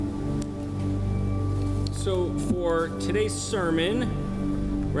So for today's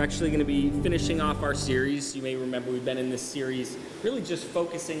sermon, we're actually going to be finishing off our series. You may remember we've been in this series really just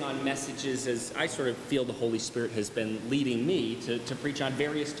focusing on messages as I sort of feel the Holy Spirit has been leading me to preach on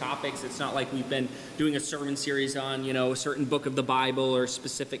various topics. It's not like we've been doing a sermon series on, a certain book of the Bible or a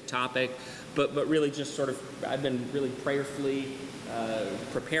specific topic, but really just sort of, I've been really prayerfully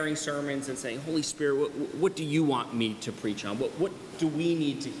preparing sermons and saying, Holy Spirit, what do you want me to preach on? What do we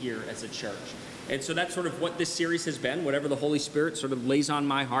need to hear as a church? And so that's sort of what this series has been, whatever the Holy Spirit sort of lays on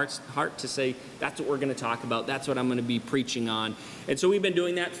my heart to say, that's what we're going to talk about, that's what I'm going to be preaching on. And so we've been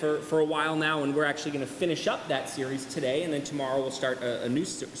doing that for a while now, and we're actually going to finish up that series today, and then tomorrow we'll start a new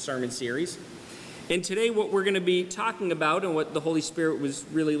sermon series. And today what we're going to be talking about, and what the Holy Spirit was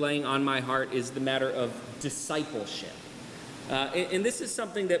really laying on my heart, is the matter of discipleship. And this is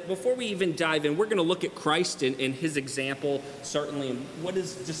something that before we even dive in, we're going to look at Christ and his example, certainly. And what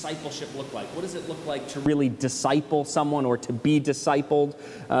does discipleship look like? What does it look like to really disciple someone or to be discipled?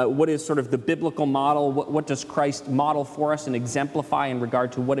 What is sort of the biblical model? What does Christ model for us and exemplify in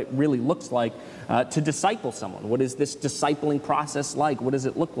regard to what it really looks like to disciple someone? What is this discipling process like? What does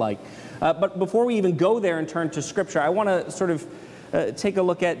it look like? But before we even go there and turn to Scripture, I want to sort of take a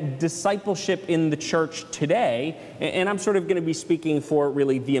look at discipleship in the church today, and I'm sort of going to be speaking for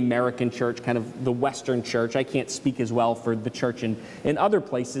really the American church, kind of the Western church. I can't speak as well for the church in other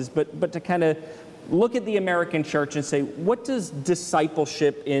places, but to kind of look at the American church and say, what does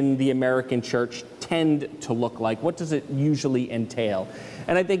discipleship in the American church tend to look like? What does it usually entail?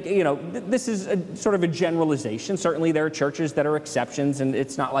 And I think, this is sort of a generalization. Certainly there are churches that are exceptions, and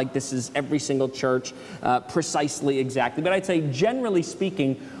it's not like this is every single church precisely exactly. But I'd say, generally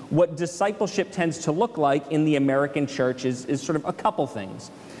speaking, what discipleship tends to look like in the American church is sort of a couple things.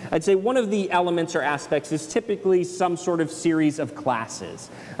 I'd say one of the elements or aspects is typically some sort of series of classes.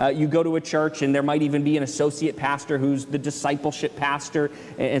 You go to a church and there might even be an associate pastor who's the discipleship pastor,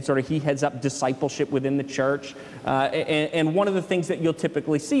 and sort of he heads up discipleship within the church. And one of the things that you'll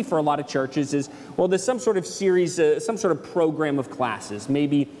typically see for a lot of churches is, well, there's some sort of series, some sort of program of classes.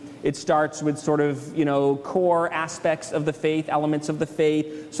 Maybe it starts with sort of, core aspects of the faith, elements of the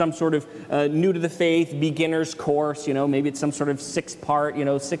faith, some sort of new to the faith, beginner's course, maybe it's some sort of 6-part,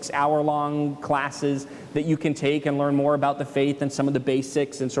 6-hour-long classes that you can take and learn more about the faith and some of the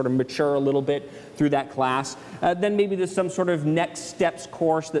basics and sort of mature a little bit through that class. Then maybe there's some sort of next steps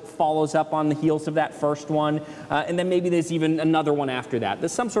course that follows up on the heels of that first one. And then maybe there's even another one after that.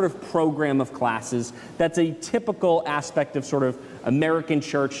 There's some sort of program of classes that's a typical aspect of sort of American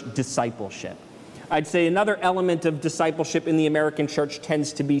church discipleship. I'd say another element of discipleship in the American church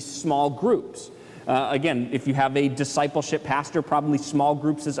tends to be small groups. Again, if you have a discipleship pastor, probably small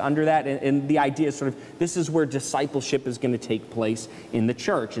groups is under that. And the idea is sort of, this is where discipleship is going to take place in the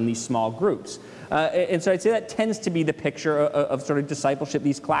church, in these small groups. And so I'd say that tends to be the picture of sort of discipleship,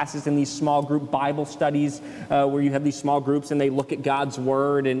 these classes and these small group Bible studies where you have these small groups and they look at God's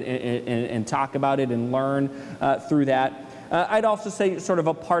Word and talk about it and learn through that. I'd also say sort of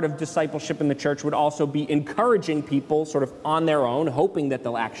a part of discipleship in the church would also be encouraging people sort of on their own, hoping that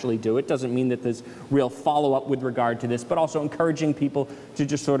they'll actually do it. Doesn't mean that there's real follow-up with regard to this, but also encouraging people to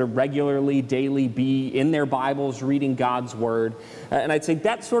just sort of regularly, daily be in their Bibles, reading God's Word. And I'd say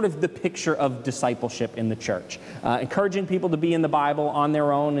that's sort of the picture of discipleship in the church. Encouraging people to be in the Bible on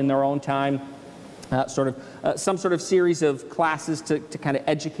their own, in their own time. Some sort of series of classes to kind of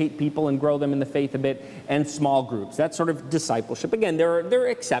educate people and grow them in the faith a bit, and small groups. That's sort of discipleship. Again, there are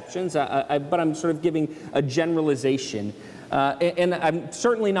exceptions, but I'm sort of giving a generalization. And I'm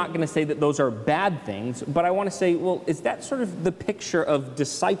certainly not going to say that those are bad things, but I want to say, well, is that sort of the picture of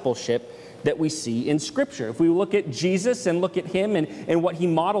discipleship that we see in Scripture? If we look at Jesus and look at him and what he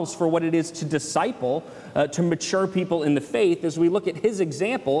models for what it is to disciple, to mature people in the faith, as we look at his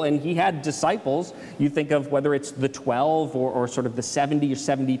example, and he had disciples, you think of whether it's the 12 or sort of the 70 or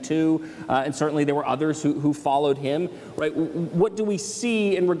 72, and certainly there were others who followed him, right? What do we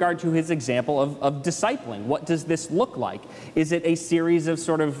see in regard to his example of discipling? What does this look like? Is it a series of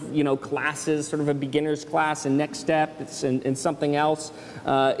sort of, classes, sort of a beginner's class and next step and something else?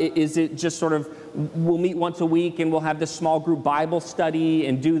 Is it just sort of, we'll meet once a week and we'll have this small group Bible study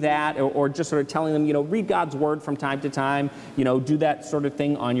and do that, or just sort of telling them, read God's Word from time to time, do that sort of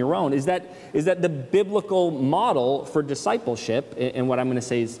thing on your own? Is that the biblical model for discipleship? And what I'm going to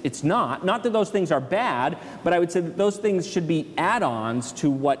say is it's not. Not that those things are bad, but I would say that those things should be add-ons to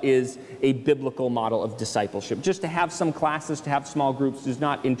what is a biblical model of discipleship. Just to have some classes, to have small groups, is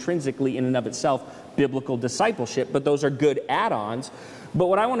not intrinsically in and of itself biblical discipleship, but those are good add-ons. But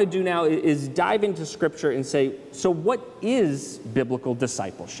what I want to do now is dive into Scripture and say, so what is biblical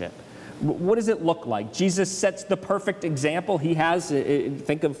discipleship? What does it look like? Jesus sets the perfect example. He has,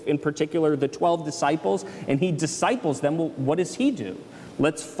 think of in particular the 12 disciples, and he disciples them. Well, what does he do?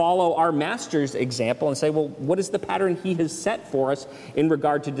 Let's follow our master's example and say, well, what is the pattern he has set for us in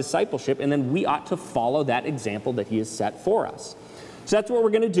regard to discipleship? And then we ought to follow that example that he has set for us. So that's what we're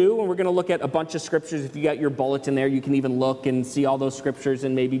going to do, and we're going to look at a bunch of scriptures. If you got your bulletin there, you can even look and see all those scriptures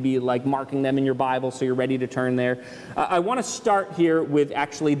and maybe be like marking them in your Bible so you're ready to turn there. I want to start here with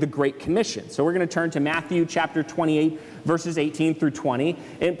actually the Great Commission. So we're going to turn to Matthew chapter 28, verses 18 through 20.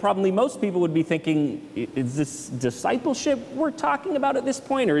 And probably most people would be thinking, is this discipleship we're talking about at this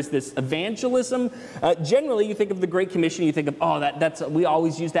point, or is this evangelism? Generally, you think of the Great Commission, you think of, we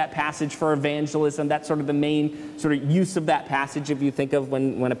always use that passage for evangelism. That's sort of the main sort of use of that passage. If you think of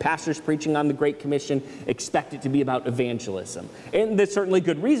when a pastor's preaching on the Great Commission, expect it to be about evangelism. And there's certainly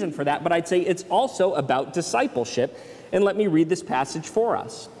good reason for that, but I'd say it's also about discipleship. And let me read this passage for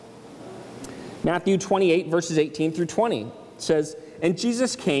us. Matthew 28, verses 18 through 20 says, "And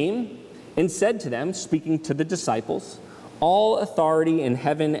Jesus came and said to them," speaking to the disciples, "All authority in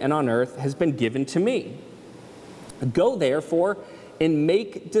heaven and on earth has been given to me. Go therefore and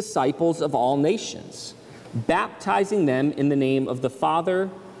make disciples of all nations, baptizing them in the name of the Father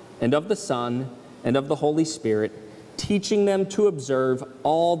and of the Son and of the Holy Spirit, teaching them to observe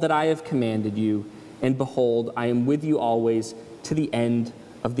all that I have commanded you. And behold, I am with you always to the end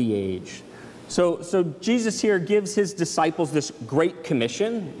of the age." So Jesus here gives his disciples this great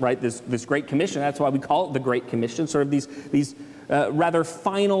commission, right? This great commission. That's why we call it the Great Commission. Sort of these rather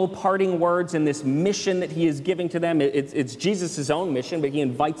final parting words and this mission that he is giving to them. It's Jesus' own mission, but he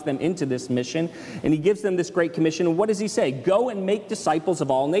invites them into this mission, and he gives them this great commission. And what does he say? Go and make disciples of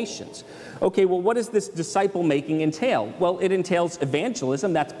all nations. Okay, well, what does this disciple making entail? Well, it entails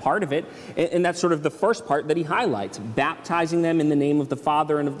evangelism. That's part of it, and that's sort of the first part that he highlights, baptizing them in the name of the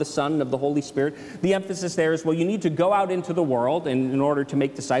Father and of the Son and of the Holy Spirit. The emphasis there is, well, you need to go out into the world, and in order to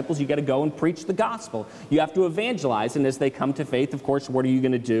make disciples, you got to go and preach the gospel. You have to evangelize, and as they come to faith, of course, what are you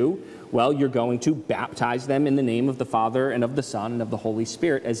going to do? Well, you're going to baptize them in the name of the Father and of the Son and of the Holy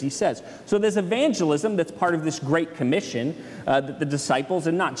Spirit, as he says. So there's evangelism that's part of this Great Commission that the disciples,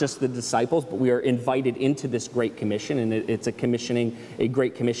 and not just the disciples, but we are invited into this Great Commission, and it's a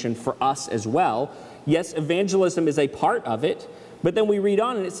Great Commission for us as well. Yes, evangelism is a part of it, but then we read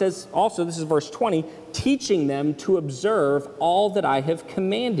on and it says also, this is verse 20, teaching them to observe all that I have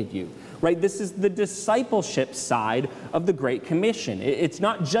commanded you. Right? This is the discipleship side of the Great Commission. It's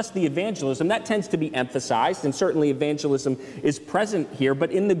not just the evangelism. That tends to be emphasized, and certainly evangelism is present here.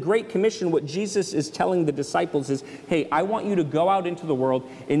 But in the Great Commission, what Jesus is telling the disciples is, hey, I want you to go out into the world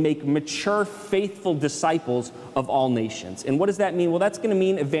and make mature, faithful disciples of all nations. And what does that mean? Well, that's going to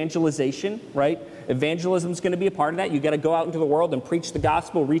mean evangelization, right? Evangelism is going to be a part of that. You got to go out into the world and preach the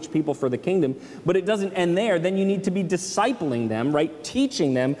gospel, reach people for the kingdom. But it doesn't end there. Then you need to be discipling them, right?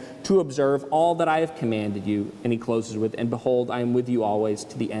 Teaching them to observe all that I have commanded you. And he closes with, and behold, I am with you always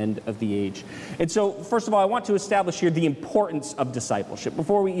to the end of the age. And so, first of all, I want to establish here the importance of discipleship.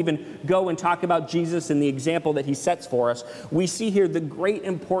 Before we even go and talk about Jesus and the example that he sets for us, we see here the great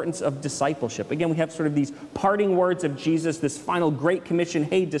importance of discipleship. Again, we have sort of these parting words of Jesus, this final great commission.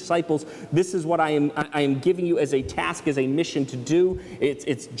 Hey, disciples, this is what I am giving you as a task, as a mission to do.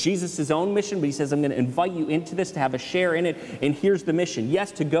 It's Jesus' own mission, but he says, I'm going to invite you into this to have a share in it. And here's the mission.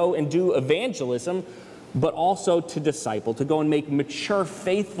 Yes, to go and do evangelism, but also to disciple, to go and make mature,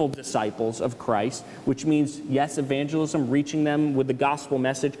 faithful disciples of Christ, which means, yes, evangelism, reaching them with the gospel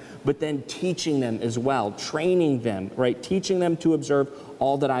message, but then teaching them as well, training them, right? Teaching them to observe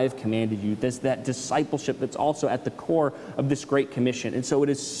all that I have commanded you. There's that discipleship that's also at the core of this Great Commission. And so it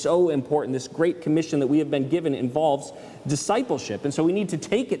is so important. This Great Commission that we have been given involves discipleship. And so we need to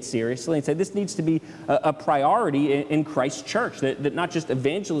take it seriously and say this needs to be a priority in Christ's church, that not just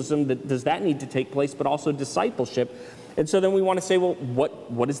evangelism, does that need to take place, but also discipleship. And so then we want to say, well,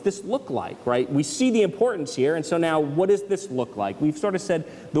 what does this look like, right? We see the importance here, and so now what does this look like? We've sort of said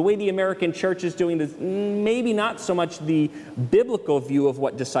the way the American church is doing this, maybe not so much the biblical view of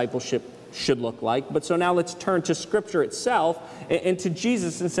what discipleship should look like, but so now let's turn to Scripture itself and to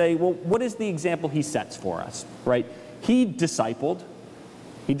Jesus and say, well, what is the example he sets for us, right? He discipled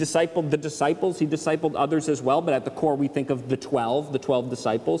the disciples, he discipled others as well, but at the core we think of the 12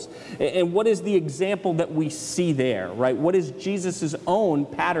 disciples. And what is the example that we see there, right? What is Jesus' own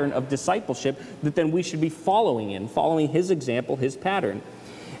pattern of discipleship that then we should be following his example, his pattern?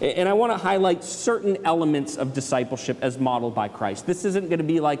 And I want to highlight certain elements of discipleship as modeled by Christ. This isn't going to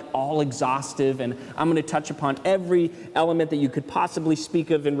be like all exhaustive, and I'm going to touch upon every element that you could possibly speak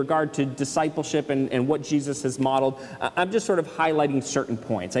of in regard to discipleship and what Jesus has modeled. I'm just sort of highlighting certain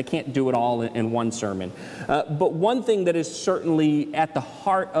points. I can't do it all in one sermon. But one thing that is certainly at the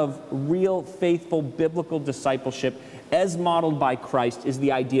heart of real, faithful, biblical discipleship as modeled by Christ is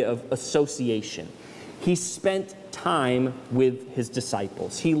the idea of association. He spent time with his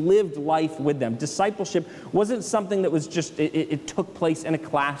disciples. He lived life with them. Discipleship wasn't something that was just, it took place in a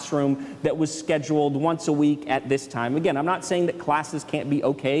classroom that was scheduled once a week at this time. Again, I'm not saying that classes can't be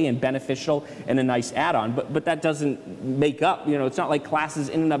okay and beneficial and a nice add-on, but that doesn't make up, it's not like classes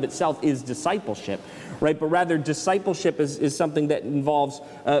in and of itself is discipleship, right? But rather, discipleship is something that involves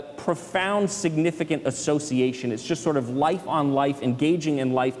profound, significant association. It's just sort of life on life, engaging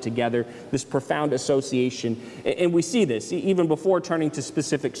in life together, this profound association. And we see this even before turning to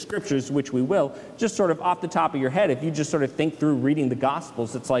specific scriptures, which we will, just sort of off the top of your head. If you just sort of think through reading the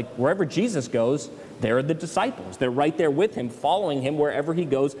Gospels, it's like wherever Jesus goes, there are the disciples. They're right there with him, following him wherever he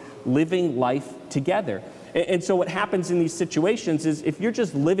goes, living life together. And so what happens in these situations is if you're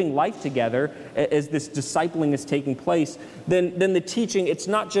just living life together as this discipling is taking place, then the teaching, it's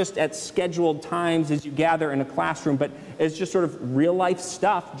not just at scheduled times as you gather in a classroom, but as just sort of real life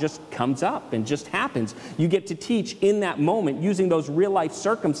stuff just comes up and just happens. You get to teach in that moment using those real life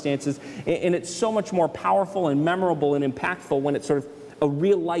circumstances, and it's so much more powerful and memorable and impactful when it's sort of a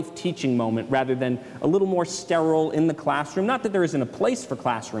real-life teaching moment rather than a little more sterile in the classroom. Not that there isn't a place for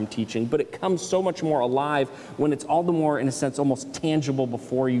classroom teaching, but it comes so much more alive when it's all the more, in a sense, almost tangible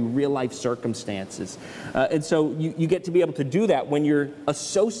before you, real-life circumstances. And so you get to be able to do that when you're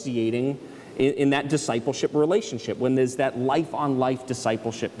associating in that discipleship relationship, when there's that life-on-life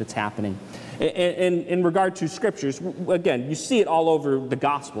discipleship that's happening. And in regard to scriptures, again, you see it all over the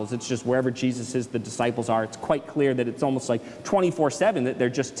Gospels. It's just wherever Jesus is, the disciples are. It's quite clear that it's almost like 24/7 that they're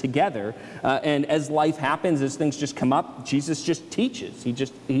just together. And as life happens, as things just come up, Jesus just teaches.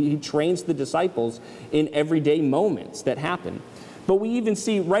 He trains the disciples in everyday moments that happen. But we even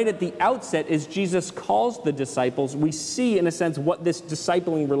see right at the outset, as Jesus calls the disciples, we see, in a sense, what this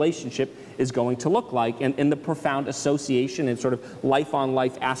discipling relationship is going to look like and the profound association and sort of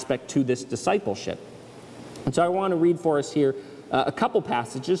life-on-life aspect to this discipleship. And so I want to read for us here a couple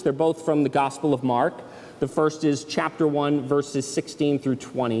passages. They're both from the Gospel of Mark. The first is chapter 1, verses 16 through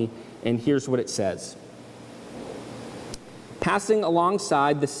 20, and here's what it says. Passing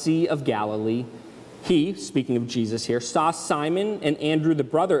alongside the Sea of Galilee, he, speaking of Jesus here, saw Simon and Andrew, the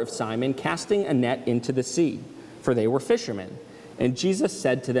brother of Simon, casting a net into the sea, for they were fishermen. And Jesus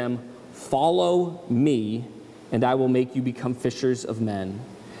said to them, "Follow me, and I will make you become fishers of men."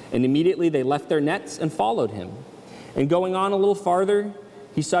 And immediately they left their nets and followed him. And going on a little farther,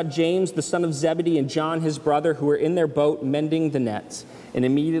 he saw James, the son of Zebedee, and John, his brother, who were in their boat mending the nets. And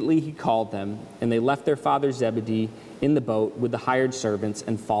immediately he called them, and they left their father Zebedee in the boat with the hired servants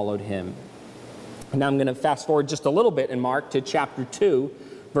and followed him. Now I'm going to fast forward just a little bit in Mark to chapter 2,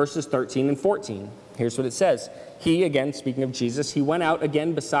 verses 13 and 14. Here's what it says. He, again, speaking of Jesus, he went out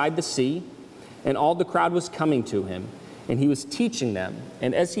again beside the sea, and all the crowd was coming to him, and he was teaching them.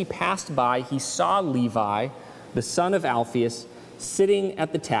 And as he passed by, he saw Levi, the son of Alphaeus, sitting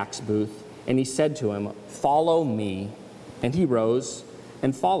at the tax booth, and he said to him, "Follow me." And he rose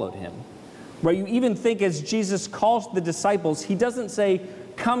and followed him. Where you even think as Jesus calls the disciples, he doesn't say,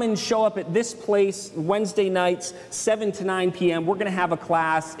 "Come and show up at this place Wednesday nights, 7 to 9 p.m. We're going to have a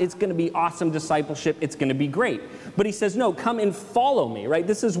class. It's going to be awesome discipleship. It's going to be great." But he says, no, come and follow me, right?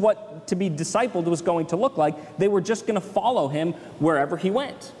 This is what to be discipled was going to look like. They were just going to follow him wherever he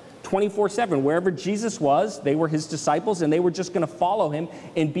went. 24/7, wherever Jesus was, they were his disciples, and they were just going to follow him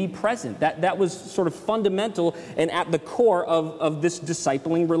and be present. That was sort of fundamental and at the core of this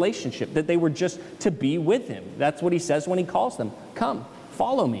discipling relationship, that they were just to be with him. That's what he says when he calls them. Come.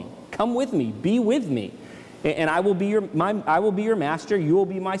 Follow me. Come with me. Be with me. And I will be your master. You will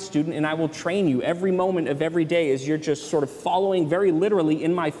be my student, and I will train you every moment of every day as you're just sort of following very literally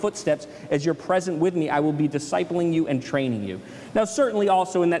in my footsteps. As you're present with me, I will be discipling you and training you. Now, certainly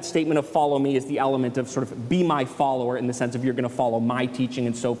also in that statement of follow me is the element of sort of be my follower in the sense of you're going to follow my teaching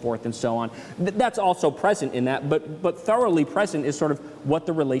and so forth and so on. That's also present in that, but thoroughly present is sort of what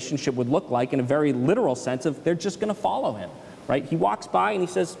the relationship would look like in a very literal sense of they're just going to follow him. Right? He walks by and he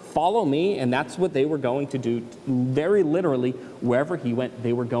says, "Follow me," and that's what they were going to do. Very literally, wherever he went,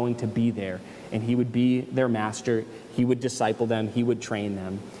 they were going to be there, and he would be their master. He would disciple them. He would train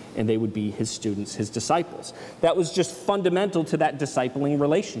them. and they would be his students, his disciples. That was just fundamental to that discipling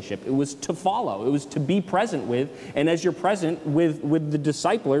relationship. It was to follow. It was to be present with. And as you're present with the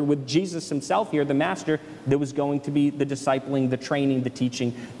discipler, with Jesus himself here, the master, there was going to be the discipling, the training, the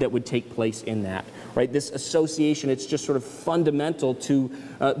teaching that would take place in that. Right? This association, it's just sort of fundamental to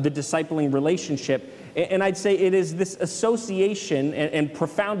the discipling relationship. And I'd say it is this association and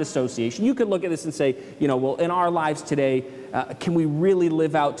profound association. You could look at this and say, well, in our lives today, can we really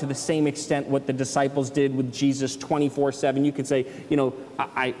live out to the same extent what the disciples did with Jesus 24/7? You could say,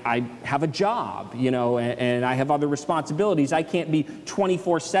 I have a job, and I have other responsibilities. I can't be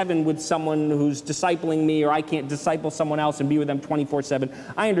 24/7 with someone who's discipling me, or I can't disciple someone else and be with them 24/7.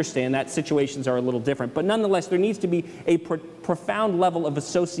 I understand that situations are a little different, but nonetheless, there needs to be a profound level of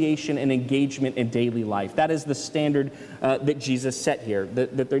association and engagement in daily life. That is the standard that Jesus set here,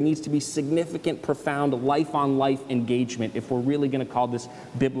 that there needs to be significant, profound, life-on-life engagement if we're really going to call this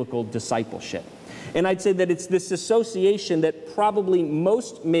biblical discipleship. And I'd say that it's this association that probably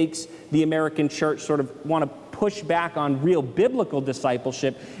most makes the American church sort of want to push back on real biblical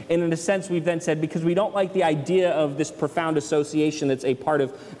discipleship. And in a sense, we've then said, because we don't like the idea of this profound association that's a part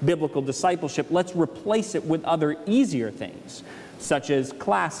of biblical discipleship, let's replace it with other easier things, such as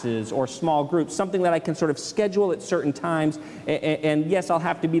classes or small groups, something that I can sort of schedule at certain times. And yes, I'll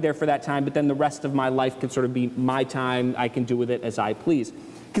have to be there for that time, but then the rest of my life can sort of be my time. I can do with it as I please.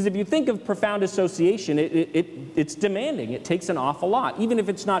 Because if you think of profound association, it's demanding. It takes an awful lot. Even if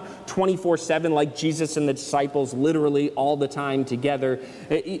it's not 24/7 like Jesus and the disciples literally all the time together,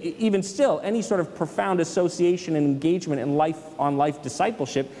 even still, any sort of profound association and engagement in life-on-life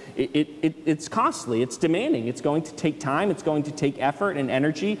discipleship, it's costly. It's demanding. It's going to take time. It's going to take effort and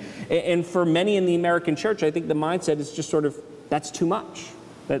energy. And for many in the American church, I think the mindset is just sort of, that's too much.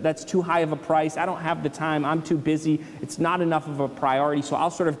 That's too high of a price. I don't have the time. I'm too busy. It's not enough of a priority. So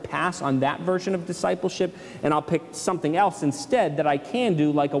I'll sort of pass on that version of discipleship, and I'll pick something else instead that I can do,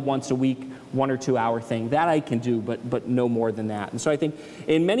 like a once a week, 1 or 2 hour thing. That I can do, but no more than that. And so I think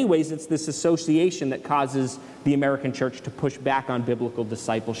in many ways it's this association that causes the American church to push back on biblical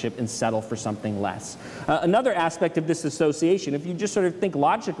discipleship and settle for something less. Another aspect of this association, if you just sort of think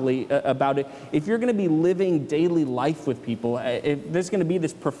logically about it, if you're going to be living daily life with people, if there's going to be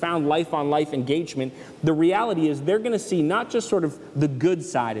this profound life-on-life engagement, the reality is they're going to see not just sort of the good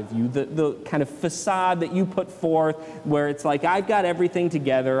side of you, the kind of facade that you put forth, where it's like, I've got everything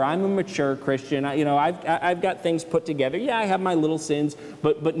together, I'm a mature Christian, I've got things put together. Yeah, I have my little sins,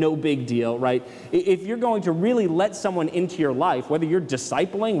 but no big deal, right? If you're going to really let someone into your life, whether you're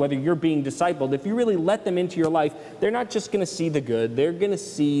discipling, whether you're being discipled, if you really let them into your life, they're not just going to see the good, they're going to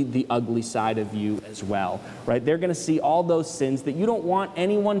see the ugly side of you as well, right? They're going to see all those sins that you don't want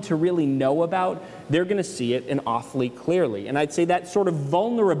anyone to really know about. They're going to see it, and awfully clearly. And I'd say that sort of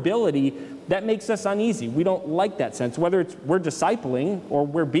vulnerability, that makes us uneasy. We don't like that sense. Whether it's we're discipling or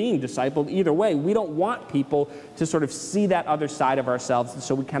we're being discipled, either way, we don't want people to sort of see that other side of ourselves. And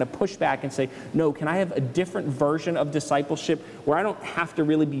so we kind of push back and say, no, can I have a different version of discipleship where I don't have to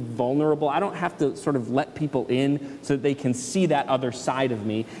really be vulnerable? I don't have to sort of let people in so that they can see that other side of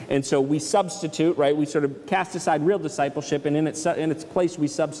me. And so we substitute, right? We sort of cast aside real discipleship, and in its place we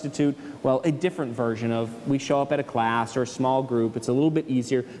substitute, well, a different version of, we show up at a class or a small group. It's a little bit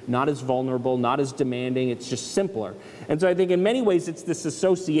easier, not as vulnerable, not as demanding. It's just simpler. And so I think in many ways it's this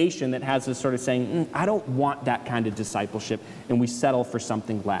association that has us sort of saying, I don't want that kind of discipleship, and we settle for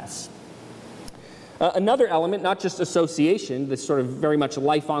something less. Another element, not just association, this sort of very much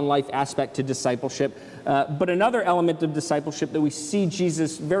life-on-life aspect to discipleship, but another element of discipleship that we see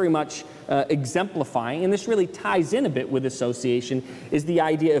Jesus very much exemplifying, and this really ties in a bit with association, is the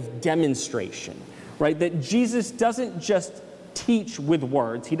idea of demonstration, right? That Jesus doesn't just teach with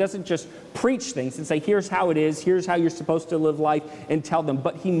words. He doesn't just preach things and say, here's how it is, here's how you're supposed to live life, and tell them,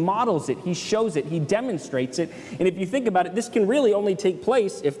 but he models it, he shows it, he demonstrates it. And if you think about it, this can really only take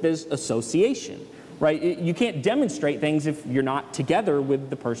place if there's association, right? You can't demonstrate things if you're not together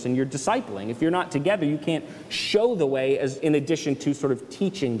with the person you're discipling. If you're not together, you can't show the way as in addition to sort of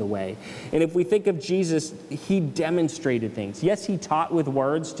teaching the way. And if we think of Jesus, he demonstrated things. Yes, he taught with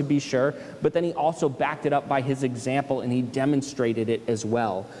words, to be sure, but then he also backed it up by his example, and he demonstrated it as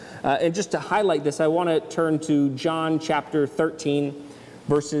well. And just to highlight this, I want to turn to John chapter 13,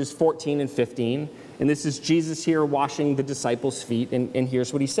 verses 14 and 15. And this is Jesus here washing the disciples' feet, and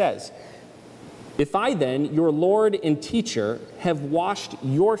here's what he says. If I then, your Lord and teacher, have washed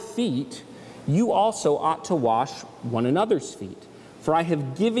your feet, you also ought to wash one another's feet. For I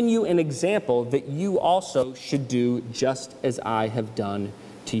have given you an example that you also should do just as I have done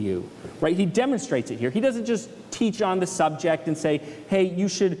to you. Right? He demonstrates it here. He doesn't just teach on the subject and say, hey, you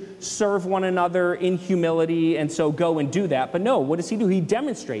should serve one another in humility, and so go and do that. But no, what does he do? He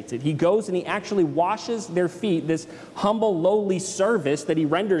demonstrates it. He goes and he actually washes their feet, this humble, lowly service that he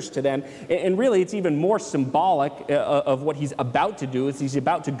renders to them. And really, it's even more symbolic of what he's about to do, is he's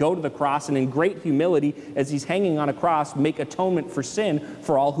about to go to the cross and in great humility, as he's hanging on a cross, make atonement for sin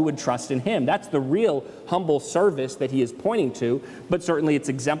for all who would trust in him. That's the real humble service that he is pointing to, but certainly it's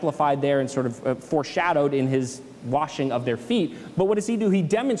exemplified there and sort of foreshadowed in his washing of their feet. But what does he do? He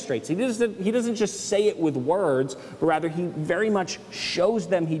demonstrates. He doesn't just say it with words, but rather he very much shows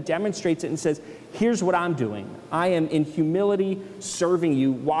them. He demonstrates it and says, here's what I'm doing. I am in humility serving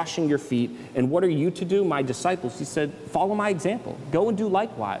you, washing your feet. And what are you to do, my disciples? He said, follow my example. Go and do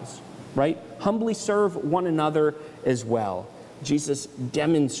likewise, right? Humbly serve one another as well. Jesus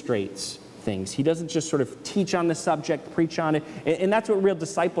demonstrates things. He doesn't just sort of teach on the subject, preach on it. And that's what real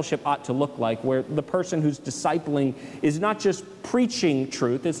discipleship ought to look like, where the person who's discipling is not just preaching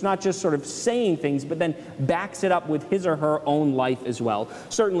truth, it's not just sort of saying things, but then backs it up with his or her own life as well.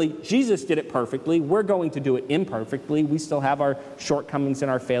 Certainly, Jesus did it perfectly. We're going to do it imperfectly. We still have our shortcomings and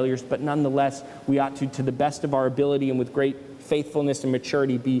our failures, but nonetheless, we ought to the best of our ability and with great faithfulness and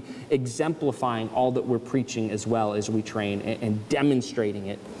maturity, be exemplifying all that we're preaching as well as we train and demonstrating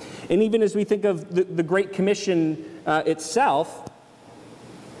it. And even as we think of the Great Commission itself,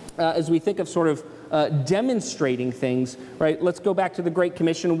 as we think of sort of demonstrating things, right? Let's go back to the Great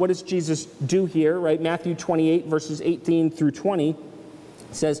Commission. What does Jesus do here, right? Matthew 28, verses 18 through 20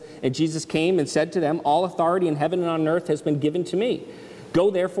 says, and Jesus came and said to them, all authority in heaven and on earth has been given to me. Go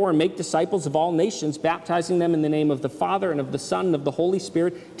therefore and make disciples of all nations, baptizing them in the name of the Father and of the Son and of the Holy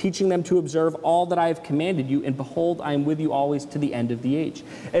Spirit, teaching them to observe all that I have commanded you. And behold, I am with you always to the end of the age.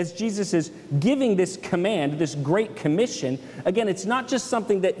 As Jesus is giving this command, this great commission, again, it's not just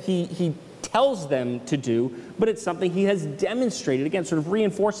something that he tells them to do, but it's something he has demonstrated. Again, sort of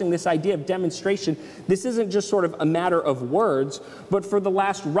reinforcing this idea of demonstration. This isn't just sort of a matter of words, but for the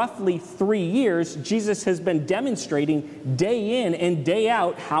last roughly 3 years, Jesus has been demonstrating day in and day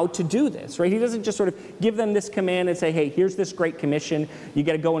out how to do this, right? He doesn't just sort of give them this command and say, hey, here's this great commission. You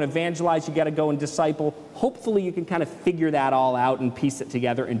got to go and evangelize. You got to go and disciple. Hopefully you can kind of figure that all out and piece it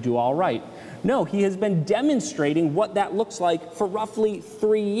together and do all right. No, he has been demonstrating what that looks like for roughly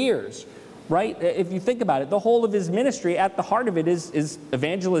 3 years. Right? If you think about it, the whole of his ministry, at the heart of it is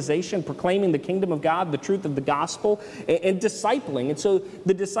evangelization, proclaiming the kingdom of God, the truth of the gospel, and discipling. And so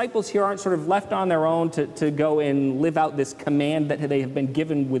the disciples here aren't sort of left on their own to go and live out this command that they have been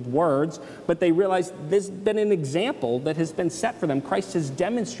given with words, but they realize there's been an example that has been set for them. Christ has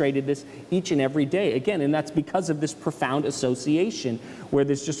demonstrated this each and every day. Again, and that's because of this profound association where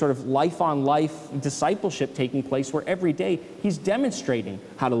there's just sort of life-on-life discipleship taking place, where every day he's demonstrating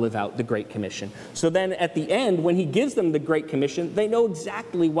how to live out the Great Commission. So then at the end, when he gives them the Great Commission, they know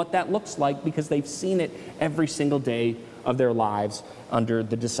exactly what that looks like because they've seen it every single day of their lives under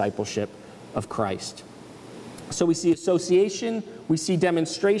the discipleship of Christ. So we see association, we see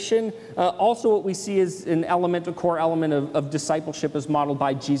demonstration. Also what we see is an element, a core element of discipleship as modeled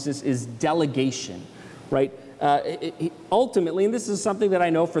by Jesus is delegation, right? Ultimately, and this is something that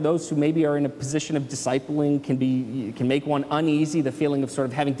I know for those who maybe are in a position of discipling can make one uneasy, the feeling of sort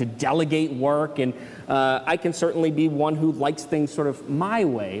of having to delegate work. And I can certainly be one who likes things sort of my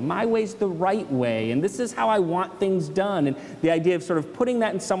way. My way's the right way, and this is how I want things done. And the idea of sort of putting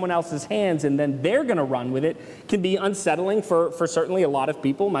that in someone else's hands and then they're going to run with it can be unsettling for certainly a lot of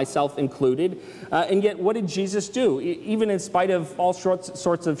people, myself included. And yet, what did Jesus do? Even in spite of all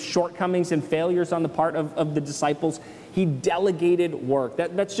sorts of shortcomings and failures on the part of the disciples, he delegated work.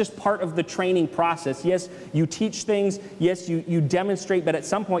 That's just part of the training process. Yes, you teach things. Yes, you demonstrate, but at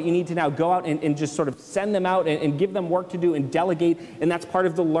some point you need to now go out and just sort of send them out and give them work to do and delegate. And that's part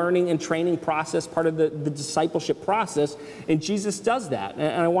of the learning and training process, part of the discipleship process. And Jesus does that.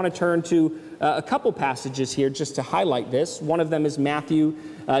 And I want to turn to a couple passages here just to highlight this. One of them is Matthew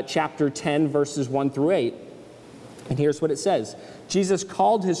chapter 10, verses 1 through 8. And here's what it says. Jesus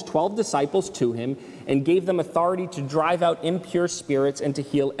called his 12 disciples to him and gave them authority to drive out impure spirits and to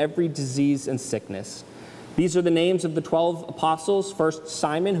heal every disease and sickness. These are the names of the 12 apostles. First,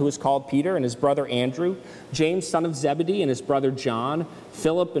 Simon, who is called Peter, and his brother Andrew, James, son of Zebedee, and his brother John,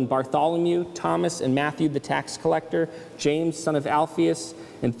 Philip and Bartholomew, Thomas and Matthew, the tax collector, James, son of Alphaeus,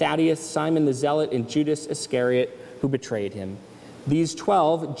 and Thaddeus, Simon the zealot, and Judas Iscariot, who betrayed him. These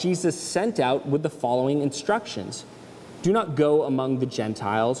 12 Jesus sent out with the following instructions. Do not go among the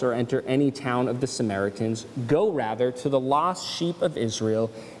Gentiles or enter any town of the Samaritans. Go rather to the lost sheep of Israel.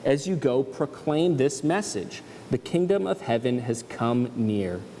 As you go, proclaim this message. The kingdom of heaven has come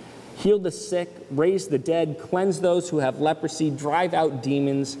near. Heal the sick, raise the dead, cleanse those who have leprosy, drive out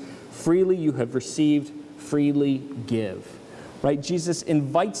demons. Freely you have received, freely give. Right? Jesus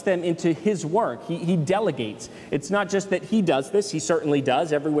invites them into his work. He delegates. It's not just that he does this. He certainly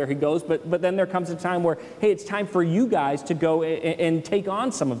does everywhere he goes. But then there comes a time where, hey, it's time for you guys to go and take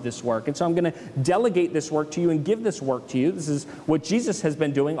on some of this work. And so I'm going to delegate this work to you and give this work to you. This is what Jesus has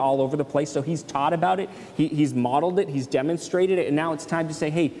been doing all over the place. So he's taught about it. He's modeled it. He's demonstrated it. And now it's time to say,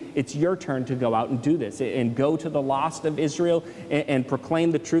 hey, it's your turn to go out and do this and go to the lost of Israel and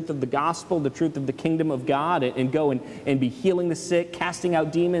proclaim the truth of the gospel, the truth of the kingdom of God, and go and be healing the sick, casting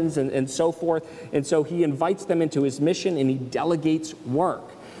out demons, and so forth. And so he invites them into his mission, and he delegates work.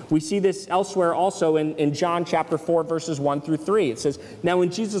 We see this elsewhere also in John chapter 4, verses 1 through 3. It says, "Now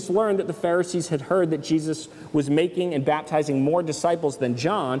when Jesus learned that the Pharisees had heard that Jesus was making and baptizing more disciples than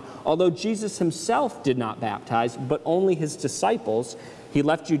John, although Jesus himself did not baptize, but only his disciples, he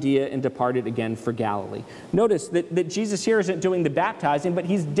left Judea and departed again for Galilee." Notice that Jesus here isn't doing the baptizing, but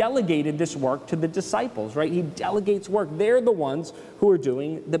he's delegated this work to the disciples, right? He delegates work. They're the ones who are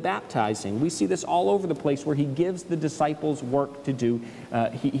doing the baptizing. We see this all over the place where he gives the disciples work to do.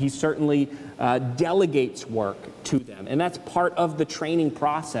 He certainly delegates work to them. And that's part of the training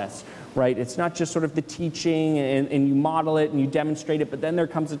process, right? It's not just sort of the teaching and you model it and you demonstrate it, but then there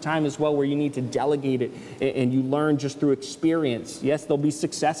comes a time as well where you need to delegate it and you learn just through experience. Yes, there'll be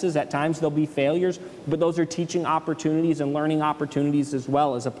successes. At times there'll be failures, but those are teaching opportunities and learning opportunities as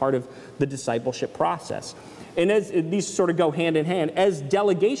well as a part of the discipleship process. And as these sort of go hand in hand, as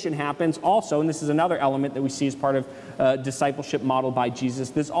delegation happens also, and this is another element that we see as part of discipleship modeled by Jesus,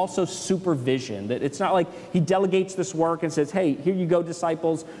 there's also supervision. That it's not like he delegates this work and says, hey, here you go,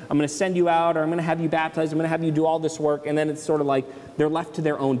 disciples, I'm going to send you out, or I'm going to have you baptized, I'm going to have you do all this work, and then it's sort of like they're left to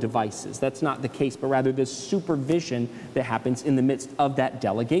their own devices. That's not the case, but rather there's supervision that happens in the midst of that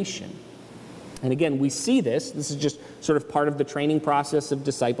delegation. And again, we see this is just sort of part of the training process of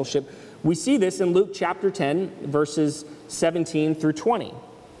discipleship. We see this in Luke chapter 10, verses 17 through 20.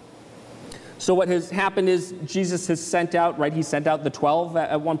 So what has happened is Jesus has sent out, right? He sent out the 12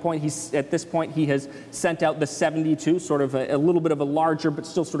 at one point. At this point, he has sent out the 72, sort of a little bit of a larger, but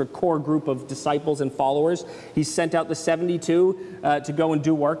still sort of core group of disciples and followers. He sent out the 72 to go and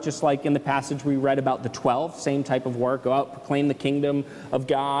do work, just like in the passage we read about the 12, same type of work. Go out, proclaim the kingdom of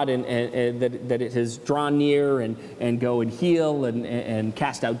God and that it has drawn near and go and heal and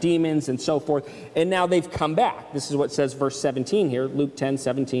cast out demons and so forth. And now they've come back. This is what says verse 17 here, Luke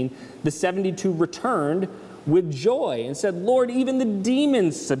 10:17. The 72 returned with joy and said, "Lord, even the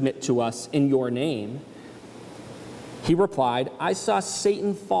demons submit to us in your name." He replied, "I saw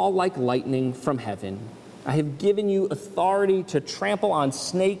Satan fall like lightning from heaven. I have given you authority to trample on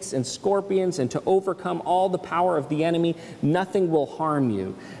snakes and scorpions and to overcome all the power of the enemy. Nothing will harm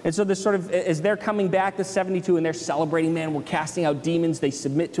you." And so this sort of, as they're coming back, the 72, and they're celebrating, man, we're casting out demons. They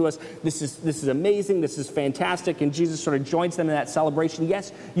submit to us. This is amazing. This is fantastic. And Jesus sort of joins them in that celebration.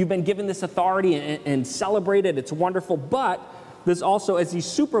 Yes, you've been given this authority and celebrate it. It's wonderful. But there's also, as he's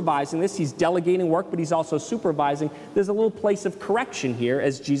supervising this, he's delegating work, but he's also supervising. There's a little place of correction here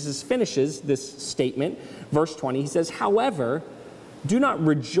as Jesus finishes this statement. Verse 20, he says, "However, do not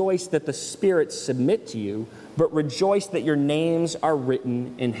rejoice that the spirits submit to you, but rejoice that your names are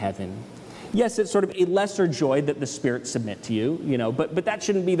written in heaven." Yes, it's sort of a lesser joy that the spirits submit to you, but that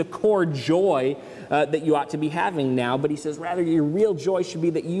shouldn't be the core joy that you ought to be having now. But he says, rather, your real joy should be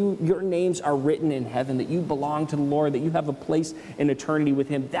that your names are written in heaven, that you belong to the Lord, that you have a place in eternity with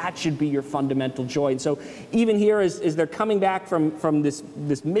him. That should be your fundamental joy. And so even here, as they're coming back from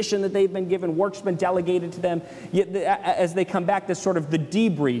this mission that they've been given, work's been delegated to them, yet as they come back, this sort of the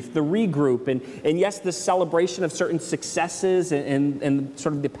debrief, the regroup, and yes, the celebration of certain successes and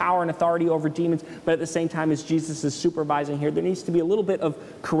sort of the power and authority over demons, but at the same time, as Jesus is supervising here, there needs to be a little bit of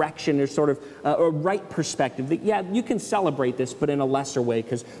correction or sort of a right perspective that, yeah, you can celebrate this, but in a lesser way,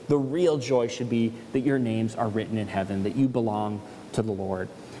 because the real joy should be that your names are written in heaven, that you belong to the Lord.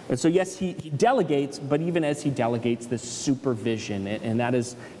 And so, yes, he delegates, but even as he delegates, this supervision, and that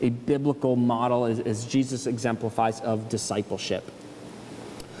is a biblical model as Jesus exemplifies of discipleship.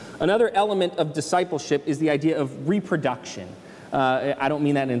 Another element of discipleship is the idea of reproduction. I don't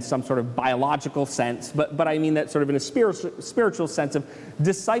mean that in some sort of biological sense, but I mean that sort of in a spiritual sense of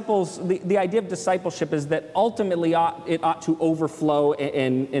disciples. The idea of discipleship is that ultimately it ought to overflow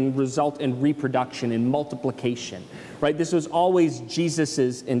and result in reproduction and multiplication, right? This was always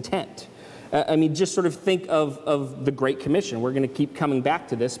Jesus's intent. I mean, just sort of think of the Great Commission. We're going to keep coming back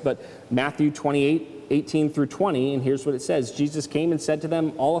to this, but Matthew 28, 18 through 20, and here's what it says. Jesus came and said to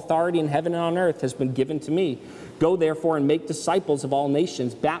them, "All authority in heaven and on earth has been given to me. Go therefore and make disciples of all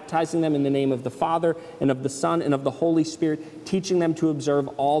nations, baptizing them in the name of the Father and of the Son and of the Holy Spirit, teaching them to observe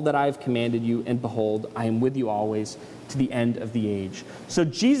all that I have commanded you. And behold, I am with you always to the end of the age." So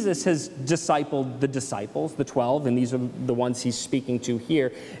Jesus has discipled the disciples, the 12, and these are the ones he's speaking to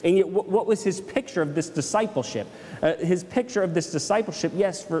here. And yet, what was his picture of this discipleship? His picture of this discipleship,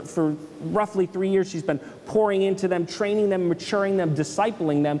 yes, for roughly 3 years, he's been pouring into them, training them, maturing them,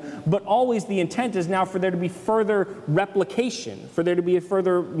 discipling them, but always the intent is now for there to be further replication, for there to be a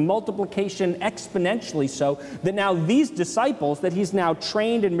further multiplication exponentially so, that now these disciples that he's now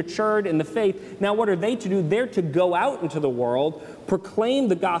trained and matured in the faith, now what are they to do? They're to go out into the world, proclaim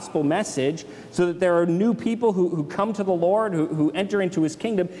the gospel message so that there are new people who come to the Lord, who enter into his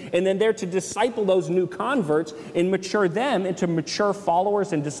kingdom, and then they're to disciple those new converts and mature them into mature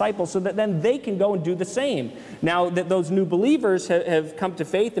followers and disciples so that then they can go and do the same. Now that those new believers have come to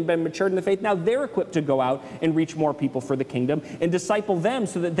faith and been matured in the faith, now they're equipped to go out and reach more people for the kingdom and disciple them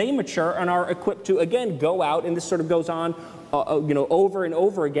so that they mature and are equipped to, again, go out, and this sort of goes on over and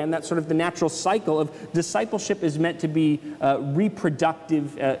over again. That's sort of the natural cycle of discipleship is meant to be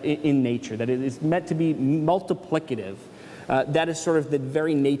reproductive in nature, that it is meant to be multiplicative. That is sort of the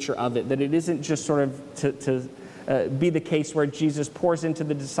very nature of it, that it isn't just sort of to be the case where Jesus pours into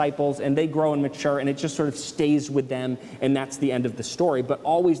the disciples and they grow and mature and it just sort of stays with them and that's the end of the story. But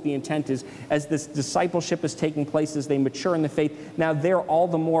always the intent is, as this discipleship is taking place, as they mature in the faith, now they're all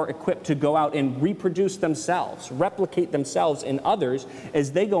the more equipped to go out and reproduce themselves, replicate themselves in others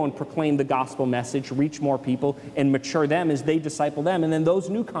as they go and proclaim the gospel message, reach more people, and mature them as they disciple them. And then those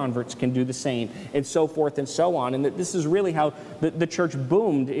new converts can do the same, and so forth and so on. And that this is really how the church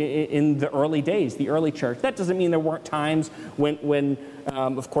boomed in the early days, the early church. That doesn't mean there weren't times when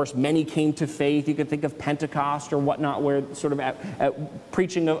of course, many came to faith. You could think of Pentecost or whatnot, where sort of at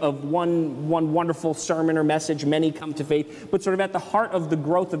preaching of one wonderful sermon or message, many come to faith. But sort of at the heart of the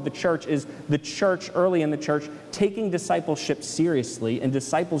growth of the church is the church, early in the church, taking discipleship seriously, and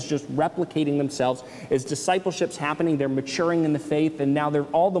disciples just replicating themselves. As discipleship's happening, they're maturing in the faith, and now they're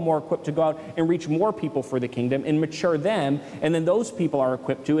all the more equipped to go out and reach more people for the kingdom and mature them, and then those people are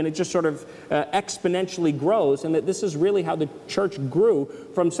equipped to, and it just sort of exponentially grows. And that this is really how the church grew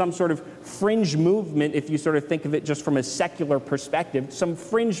from some sort of fringe movement, if you sort of think of it just from a secular perspective, some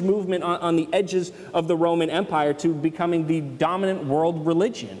fringe movement on the edges of the Roman Empire to becoming the dominant world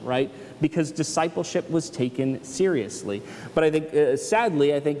religion, right? Because discipleship was taken seriously. But I think,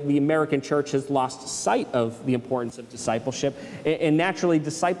 sadly, I think the American church has lost sight of the importance of discipleship. And naturally,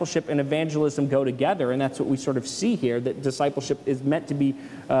 discipleship and evangelism go together, and that's what we sort of see here, that discipleship is meant to be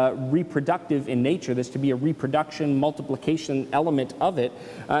reproductive in nature. There's to be a reproduction, multiplication element of it.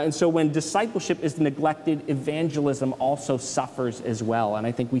 And so when discipleship is neglected, evangelism also suffers as well. And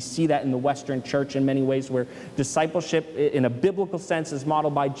I think we see that in the Western church in many ways, where discipleship in a biblical sense as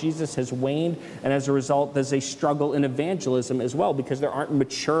modeled by Jesus has waned, and as a result there's a struggle in evangelism as well, because there aren't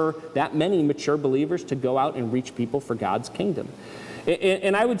that many mature believers to go out and reach people for God's kingdom.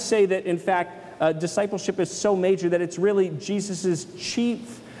 And I would say that, in fact, discipleship is so major that it's really Jesus's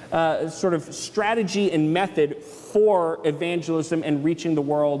chief sort of strategy and method for evangelism and reaching the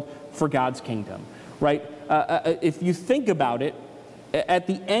world for God's kingdom, right? If you think about it, at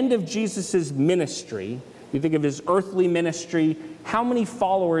the end of Jesus's ministry, you think of his earthly ministry, how many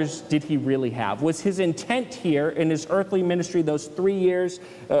followers did he really have? Was his intent here in his earthly ministry, those 3 years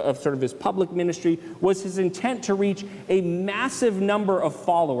of sort of his public ministry, was his intent to reach a massive number of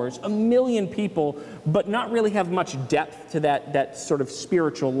followers, 1 million people, but not really have much depth to that sort of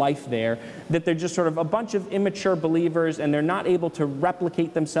spiritual life there, that they're just sort of a bunch of immature believers and they're not able to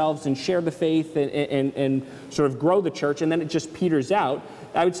replicate themselves and share the faith and sort of grow the church, and then it just peters out?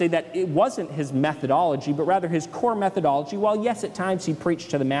 I would say that it wasn't his methodology, but rather his core methodology. While yes, at times he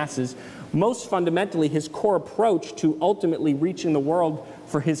preached to the masses, most fundamentally his core approach to ultimately reaching the world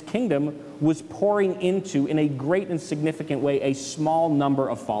for his kingdom was pouring into, in a great and significant way, a small number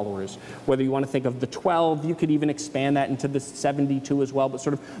of followers. Whether you want to think of the 12, you could even expand that into the 72 as well, but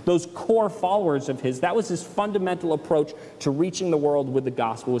sort of those core followers of his, that was his fundamental approach to reaching the world with the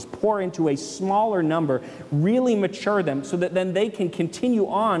gospel, was pour into a smaller number, really mature them so that then they can continue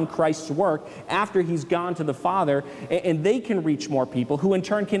on Christ's work after he's gone to the Father, and they can reach more people, who in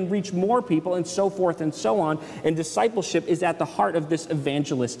turn can reach more people, and so forth and so on. And discipleship is at the heart of this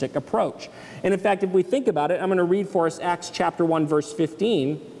evangelistic approach. And in fact, if we think about it, I'm going to read for us Acts chapter 1, verse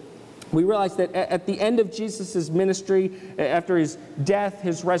 15. We realize that at the end of Jesus' ministry, after his death,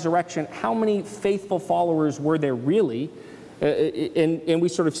 his resurrection, how many faithful followers were there really? And we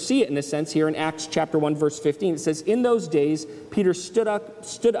sort of see it in a sense here in Acts chapter 1, verse 15. It says, "In those days, Peter stood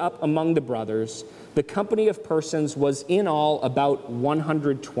up among the brothers. The company of persons was in all about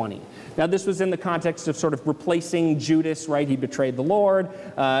 120. Now, this was in the context of sort of replacing Judas, right? He betrayed the Lord,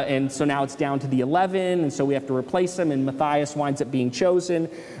 and so now it's down to the 11, and so we have to replace him, and Matthias winds up being chosen.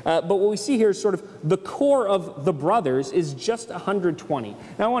 But what we see here is sort of the core of the brothers is just 120.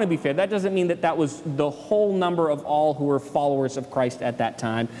 Now, I want to be fair. That doesn't mean that that was the whole number of all who were followers of Christ at that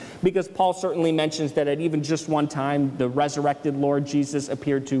time, because Paul certainly mentions that at even just one time, the resurrected Lord Jesus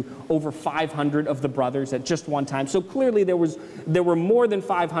appeared to over 500 of the brothers at just one time. So clearly there were more than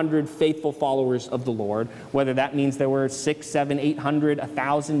 500 faithful followers of the Lord. Whether that means there were 600, 700, 800,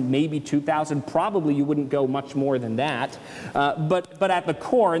 1,000, maybe 2,000, probably you wouldn't go much more than that. But at the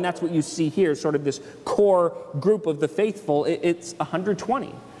core, and that's what you see here, sort of this core group of the faithful, it's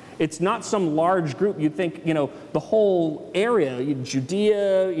 120. It's not some large group. You'd think, the whole area,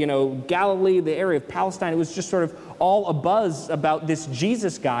 Judea, Galilee, the area of Palestine, it was just sort of all abuzz about this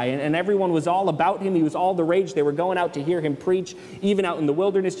Jesus guy, and everyone was all about him. He was all the rage. They were going out to hear him preach, even out in the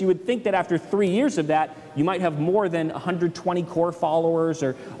wilderness. You would think that after 3 years of that, you might have more than 120 core followers,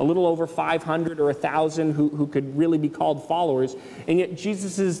 or a little over 500 or 1,000 who could really be called followers. And yet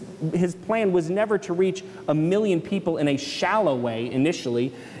his plan was never to reach 1 million people in a shallow way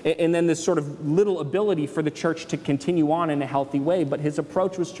initially, and then this sort of little ability for the church to continue on in a healthy way. But his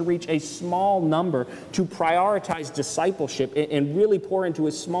approach was to reach a small number, to prioritize discipleship and really pour into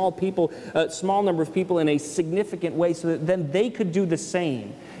a small number of people in a significant way, so that then they could do the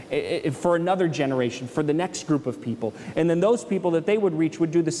same for another generation, for the next group of people. And then those people that they would reach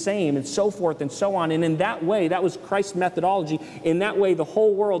would do the same, and so forth and so on. And in that way, that was Christ's methodology. In that way, the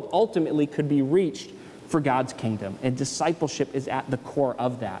whole world ultimately could be reached for God's kingdom. And discipleship is at the core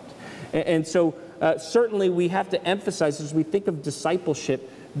of that. And so certainly we have to emphasize, as we think of discipleship,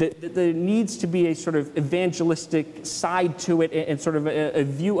 that there needs to be a sort of evangelistic side to it, and sort of a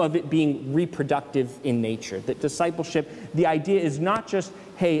view of it being reproductive in nature. That discipleship, the idea is not just,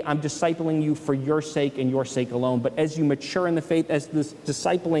 hey, I'm discipling you for your sake and your sake alone, but as you mature in the faith, as this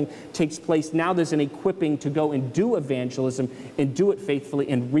discipling takes place, now there's an equipping to go and do evangelism and do it faithfully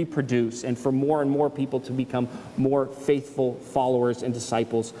and reproduce, and for more and more people to become more faithful followers and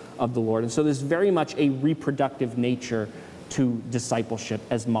disciples of the Lord. And so there's very much a reproductive nature to discipleship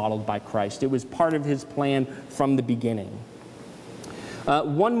as modeled by Christ. It was part of his plan from the beginning.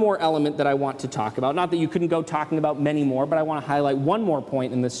 One more element that I want to talk about, not that you couldn't go talking about many more, but I want to highlight one more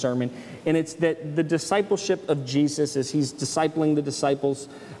point in this sermon, and it's that the discipleship of Jesus, as he's discipling the disciples,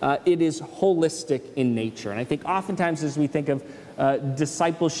 it is holistic in nature. And I think oftentimes as we think of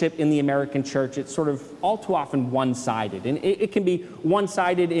discipleship in the American church, it's sort of all too often one-sided. And it can be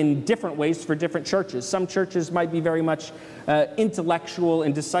one-sided in different ways for different churches. Some churches might be very much intellectual,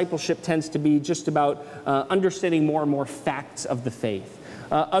 and discipleship tends to be just about understanding more and more facts of the faith.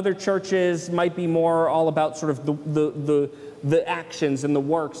 Other churches might be more all about sort of the actions and the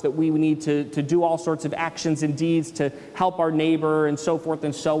works, that we need to do all sorts of actions and deeds to help our neighbor and so forth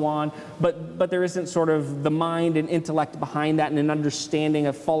and so on. But there isn't sort of the mind and intellect behind that, and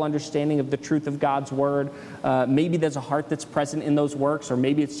a full understanding of the truth of God's word. Maybe there's a heart that's present in those works, or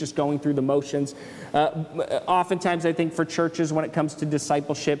maybe it's just going through the motions. Oftentimes, I think for churches, when it comes to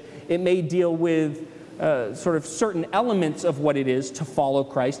discipleship, it may deal with sort of certain elements of what it is to follow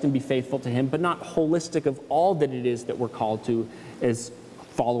Christ and be faithful to him, but not holistic of all that it is that we're called to as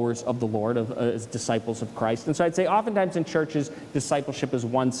followers of the Lord, as disciples of Christ. And so I'd say oftentimes in churches, discipleship is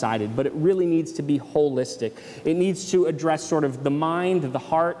one-sided, but it really needs to be holistic. It needs to address sort of the mind, the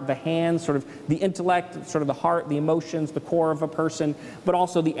heart, the hands, sort of the intellect, sort of the heart, the emotions, the core of a person, but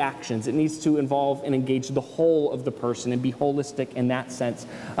also the actions. It needs to involve and engage the whole of the person and be holistic in that sense.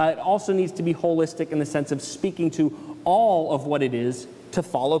 It also needs to be holistic in the sense of speaking to all of what it is to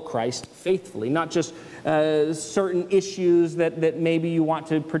follow Christ faithfully, not just certain issues that maybe you want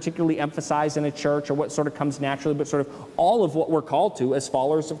to particularly emphasize in a church, or what sort of comes naturally, but sort of all of what we're called to as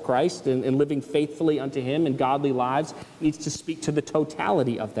followers of Christ and living faithfully unto him in godly lives needs to speak to the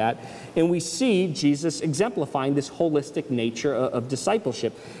totality of that. And we see Jesus exemplifying this holistic nature of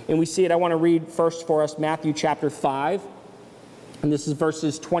discipleship. And we see it, I want to read first for us Matthew chapter 5, and this is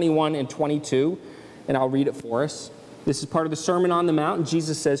verses 21 and 22, and I'll read it for us. This is part of the Sermon on the Mount, and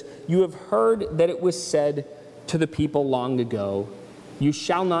Jesus says, "You have heard that it was said to the people long ago, 'You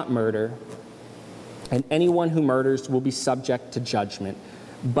shall not murder, and anyone who murders will be subject to judgment.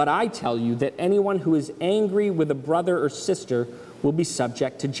 But I tell you that anyone who is angry with a brother or sister will be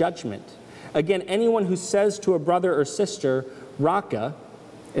subject to judgment. Again, anyone who says to a brother or sister, Raka,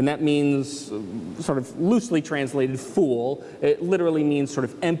 And that means, sort of loosely translated, fool. It literally means sort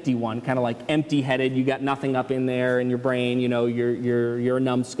of empty one, kind of like empty-headed. You got nothing up in there in your brain. You know, you're a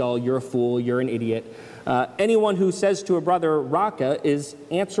numbskull. You're a fool. You're an idiot. Anyone who says to a brother, Raka, is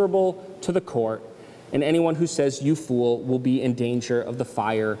answerable to the court. And anyone who says, you fool, will be in danger of the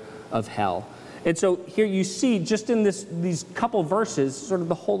fire of hell. And so here you see, just in these couple verses, sort of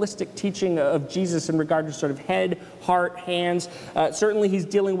the holistic teaching of Jesus in regard to sort of head, heart, hands. Certainly he's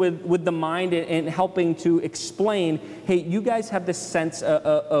dealing with the mind and helping to explain, hey, you guys have this sense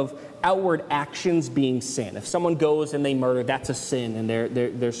of outward actions being sin. If someone goes and they murder, that's a sin, and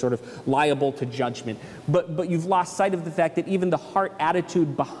they're sort of liable to judgment. But you've lost sight of the fact that even the heart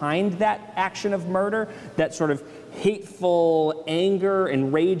attitude behind that action of murder, that sort of hateful anger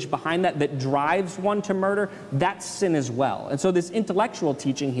and rage behind that drives one to murder, that's sin as well. And so this intellectual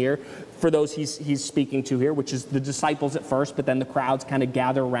teaching here, for those he's speaking to here, which is the disciples at first, but then the crowds kind of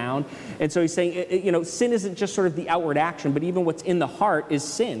gather around. And so he's saying, sin isn't just sort of the outward action, but even what's in the heart is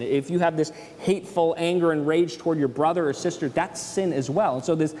sin. If you have this hateful anger and rage toward your brother or sister, that's sin as well. And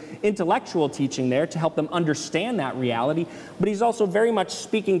so this intellectual teaching there to help them understand that reality, but he's also very much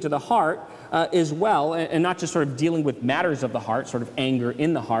speaking to the heart as well, and not just sort of dealing with matters of the heart, sort of anger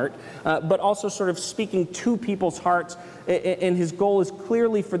in the heart, but also sort of speaking to people's hearts. And his goal is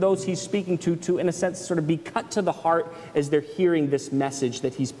clearly for those he's speaking to, in a sense, sort of be cut to the heart as they're hearing this message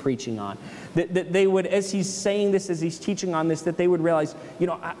that he's preaching on. That they would, as he's saying this, as he's teaching on this, that they would realize,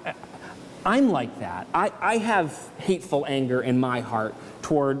 I'm like that. I have hateful anger in my heart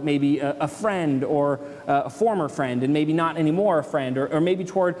toward maybe a friend or a former friend, and maybe not anymore a friend, or maybe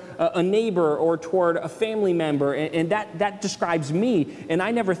toward a neighbor or toward a family member, and that describes me. And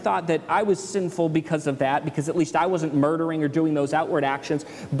I never thought that I was sinful because of that, because at least I wasn't murdering or doing those outward actions.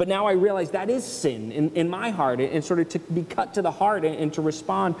 But now I realize that is sin in my heart, and sort of to be cut to the heart and to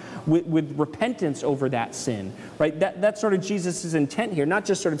respond with repentance over that sin, right? That's sort of Jesus' intent here, not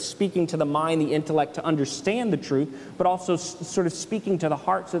just sort of speaking to the mind, the intellect to understand the truth, but also sort of speaking to the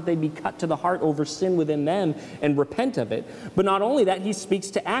heart so that they be cut to the heart over sin within them and repent of it. But not only that, he speaks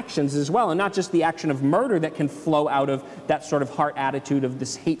to actions as well, and not just the action of murder that can flow out of that sort of heart attitude of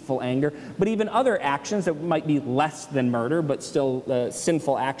this hateful anger, but even other actions that might be less than murder, but still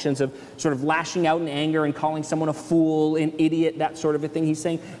sinful actions of sort of lashing out in anger and calling someone a fool, an idiot, that sort of a thing. He's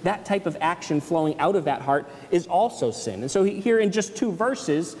saying that type of action flowing out of that heart is also sin. And so here in just 2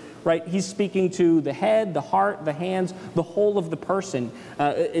 verses, right, he's speaking to the head, the heart, the hands, the whole of the person.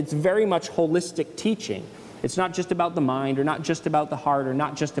 It's very much holistic teaching. It's not just about the mind, or not just about the heart, or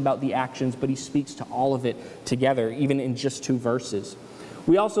not just about the actions, but he speaks to all of it together, even in just 2 verses.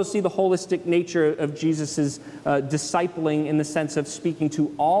 We also see the holistic nature of Jesus' discipling in the sense of speaking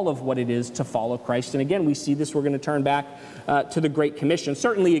to all of what it is to follow Christ. And again, we see this, we're going to turn back to the Great Commission.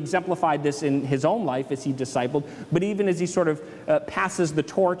 Certainly exemplified this in his own life as he discipled, but even as he sort of passes the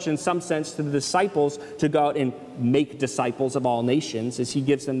torch in some sense to the disciples to go out and make disciples of all nations, as he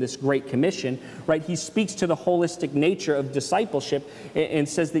gives them this Great Commission, right? He speaks to the holistic nature of discipleship and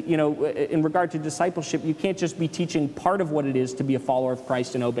says that, in regard to discipleship, you can't just be teaching part of what it is to be a follower of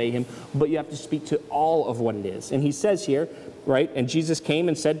Christ and obey him, but you have to speak to all of what it is. And he says here, right, and Jesus came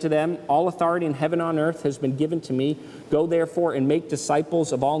and said to them, all authority in heaven and on earth has been given to me. Go therefore and make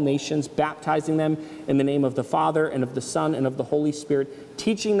disciples of all nations, baptizing them in the name of the Father and of the Son and of the Holy Spirit,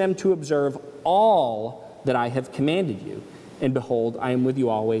 teaching them to observe all that I have commanded you. And behold, I am with you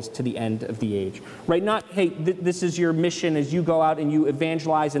always to the end of the age. Right? Not, hey, this is your mission as you go out and you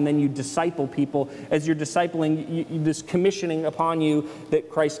evangelize and then you disciple people. As you're discipling, this commissioning upon you that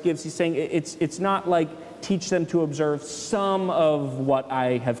Christ gives, he's saying it's not like teach them to observe some of what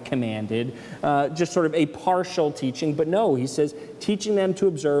I have commanded, just sort of a partial teaching. But no, he says, teaching them to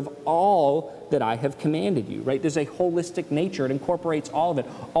observe all that I have commanded you, right? There's a holistic nature. It incorporates all of it.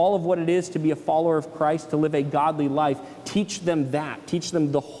 All of what it is to be a follower of Christ, to live a godly life. Teach them that. Teach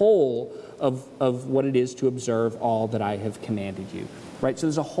them the whole of what it is to observe all that I have commanded you. Right? So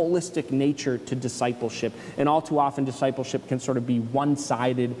there's a holistic nature to discipleship, and all too often discipleship can sort of be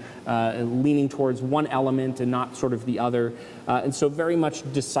one-sided, leaning towards one element and not sort of the other. And so very much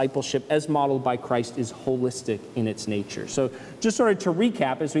discipleship, as modeled by Christ, is holistic in its nature. So just sort of to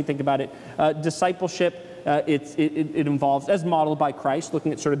recap as we think about it, discipleship it involves, as modeled by Christ,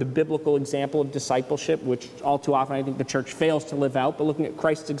 looking at sort of the biblical example of discipleship, which all too often I think the church fails to live out, but looking at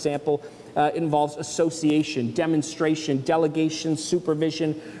Christ's example, it involves association, demonstration, delegation,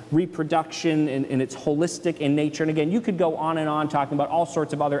 supervision, reproduction, and it's holistic in nature. And again, you could go on and on talking about all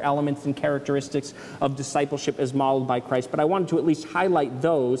sorts of other elements and characteristics of discipleship as modeled by Christ, but I wanted to at least highlight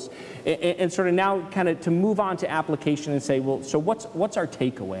those and sort of now kind of to move on to application and say, well, so what's our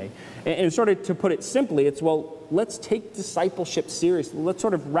takeaway? And sort of to put it simply, it's, well, let's take discipleship seriously. Let's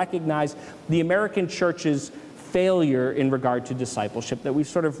sort of recognize the American church's failure in regard to discipleship, that we've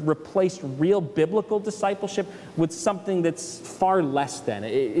sort of replaced real biblical discipleship with something that's far less than.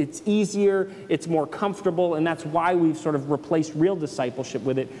 It's easier, it's more comfortable, and that's why we've sort of replaced real discipleship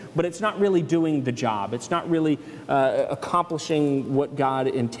with it, but it's not really doing the job. It's not really accomplishing what God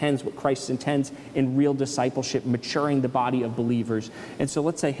intends, what Christ intends in real discipleship, maturing the body of believers. And so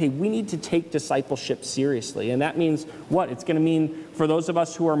let's say, hey, we need to take discipleship seriously, and that means what? It's going to mean for those of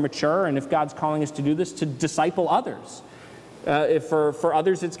us who are mature, and if God's calling us to do this, to disciple others. For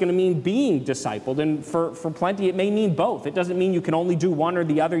others, it's going to mean being discipled, and for plenty, it may mean both. It doesn't mean you can only do one or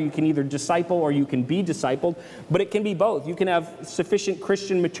the other. You can either disciple or you can be discipled, but it can be both. You can have sufficient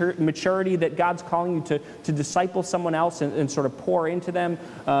Christian maturity that God's calling you to disciple someone else and sort of pour into them,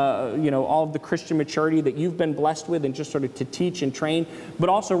 all of the Christian maturity that you've been blessed with, and just sort of to teach and train, but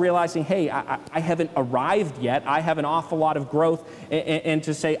also realizing, hey, I haven't arrived yet. I have an awful lot of growth, and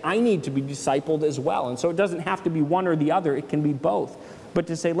to say I need to be discipled as well. And so it doesn't have to be one or the other. It can be both. But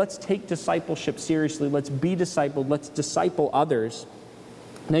to say, let's take discipleship seriously, let's be discipled, let's disciple others.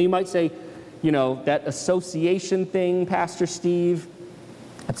 Now you might say, that association thing, Pastor Steve,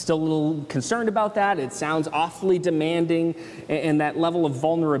 I'm still a little concerned about that. It sounds awfully demanding, and that level of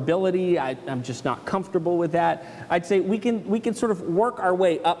vulnerability, I'm just not comfortable with that. I'd say we can sort of work our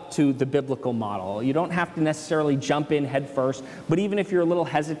way up to the biblical model. You don't have to necessarily jump in head first, but even if you're a little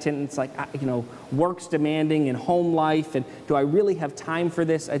hesitant, it's like, work's demanding and home life, and do I really have time for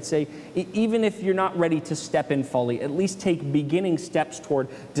this? I'd say even if you're not ready to step in fully, at least take beginning steps toward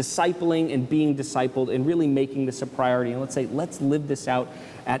discipling and being discipled and really making this a priority. And let's live this out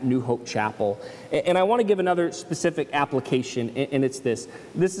at New Hope Chapel. And I want to give another specific application, and it's this.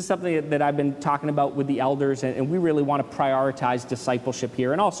 This is something that I've been talking about with the elders, and we really want to prioritize discipleship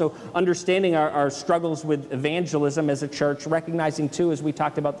here. And also understanding our struggles with evangelism as a church, recognizing too, as we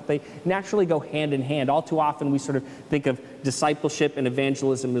talked about, that they naturally go hand in hand. All too often we sort of think of discipleship and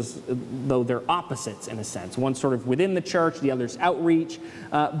evangelism as though they're opposites in a sense. One sort of within the church, the other's outreach,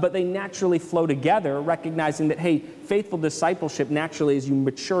 but they naturally flow together, recognizing that, hey, faithful discipleship naturally, as you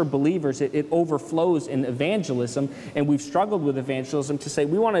mature believers, it overflows in evangelism, and we've struggled with evangelism to say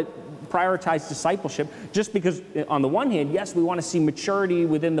we want to prioritize discipleship just because, on the one hand, yes, we want to see maturity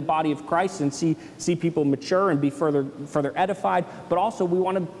within the body of Christ and see people mature and be further edified, but also we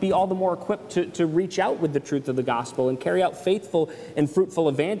want to be all the more equipped to reach out with the truth of the gospel and carry out faithful and fruitful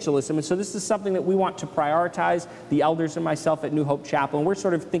evangelism. And so this is something that we want to prioritize, the elders and myself at New Hope Chapel, and we're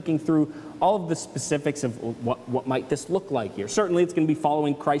sort of thinking through all of the specifics of what might this look like here. Certainly it's going to be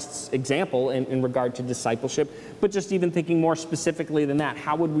following Christ's example in regard to discipleship, but just even thinking more specifically than that,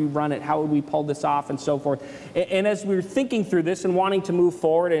 how would we run it? How would we pull this off and so forth? And as we're thinking through this and wanting to move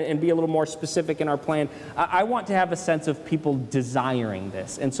forward and be a little more specific in our plan, I want to have a sense of people desiring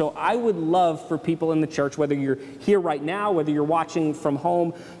this. And so I would love for people in the church, whether you're here right now, whether you're watching from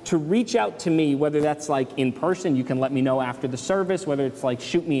home, to reach out to me, whether that's like in person, you can let me know after the service, whether it's like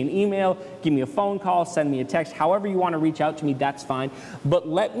shoot me an email, give me a phone call, send me a text, however you want to reach out to me, that's fine. But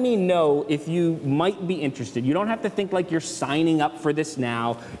let me know if you might be interested. You don't have to think like you're signing up for this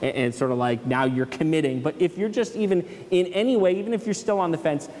now and sort of like now you're committing. But if you're just even in any way, even if you're still on the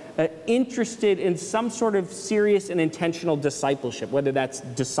fence, interested in some sort of serious and intentional discipleship, whether that's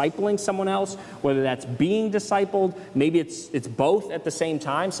discipling someone else, whether that's being discipled, maybe it's both at the same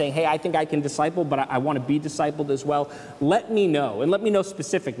time, saying, hey, I think I can disciple, but I want to be discipled as well. Let me know, and let me know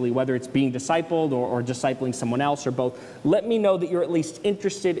specifically whether it's being discipled or discipling someone else or both. Let me know that you're at least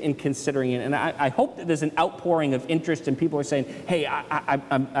interested in considering it. And I hope that there's an outpouring of interest and people are saying, hey,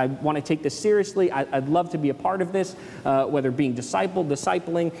 I want to take this seriously. I'd love to be a part of this, whether being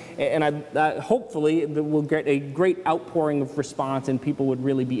discipling. And hopefully we'll get a great outpouring of response and people would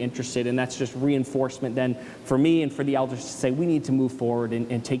really be interested. And that's just reinforcement then for me and for the elders to say we need to move forward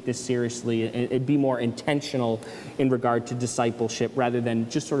and take this seriously and be more intentional in regard to discipleship rather than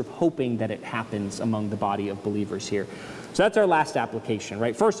just sort of hoping that it happens among the body of believers here. So that's our last application,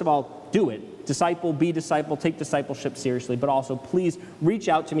 right? First of all, do it. Disciple, be disciple, take discipleship seriously, but also please reach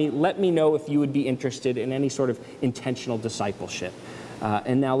out to me. Let me know if you would be interested in any sort of intentional discipleship.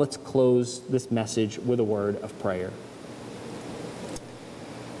 And now let's close this message with a word of prayer.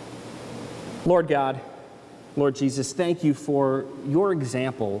 Lord God, Lord Jesus, thank you for your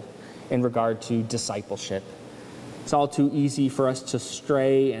example in regard to discipleship. It's all too easy for us to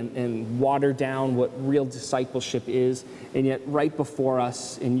stray and water down what real discipleship is, and yet right before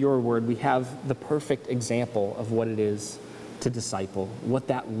us in your word, we have the perfect example of what it is to disciple, what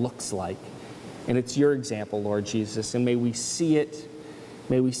that looks like. And it's your example, Lord Jesus, and may we see it.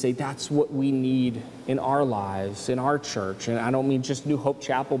 May we say that's what we need in our lives, in our church. And I don't mean just New Hope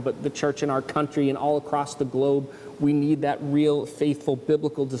Chapel, but the church in our country and all across the globe. We need that real, faithful,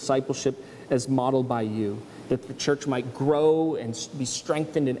 biblical discipleship as modeled by you, that the church might grow and be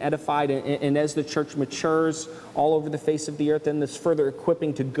strengthened and edified. And as the church matures all over the face of the earth, then this further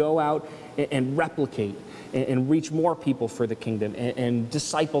equipping to go out and replicate and reach more people for the kingdom and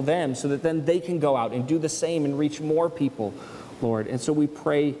disciple them so that then they can go out and do the same and reach more people, Lord. And so we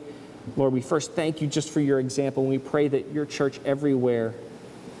pray, Lord, we first thank you just for your example. And we pray that your church everywhere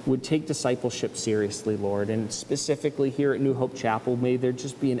would take discipleship seriously, Lord. And specifically here at New Hope Chapel, may there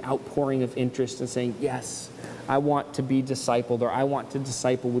just be an outpouring of interest in saying, yes, I want to be discipled, or I want to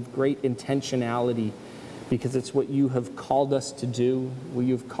disciple with great intentionality, because it's what you have called us to do, what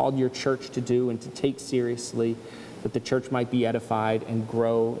you've called your church to do and to take seriously, that the church might be edified and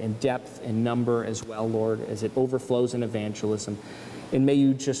grow in depth and number as well, Lord, as it overflows in evangelism. And may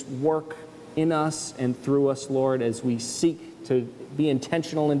you just work in us and through us, Lord, as we seek to be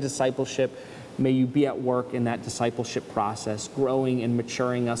intentional in discipleship. May you be at work in that discipleship process, growing and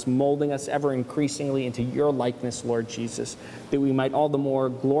maturing us, molding us ever increasingly into your likeness, Lord Jesus, that we might all the more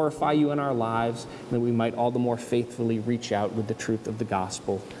glorify you in our lives, and that we might all the more faithfully reach out with the truth of the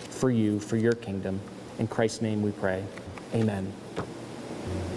gospel for you, for your kingdom. In Christ's name we pray. Amen.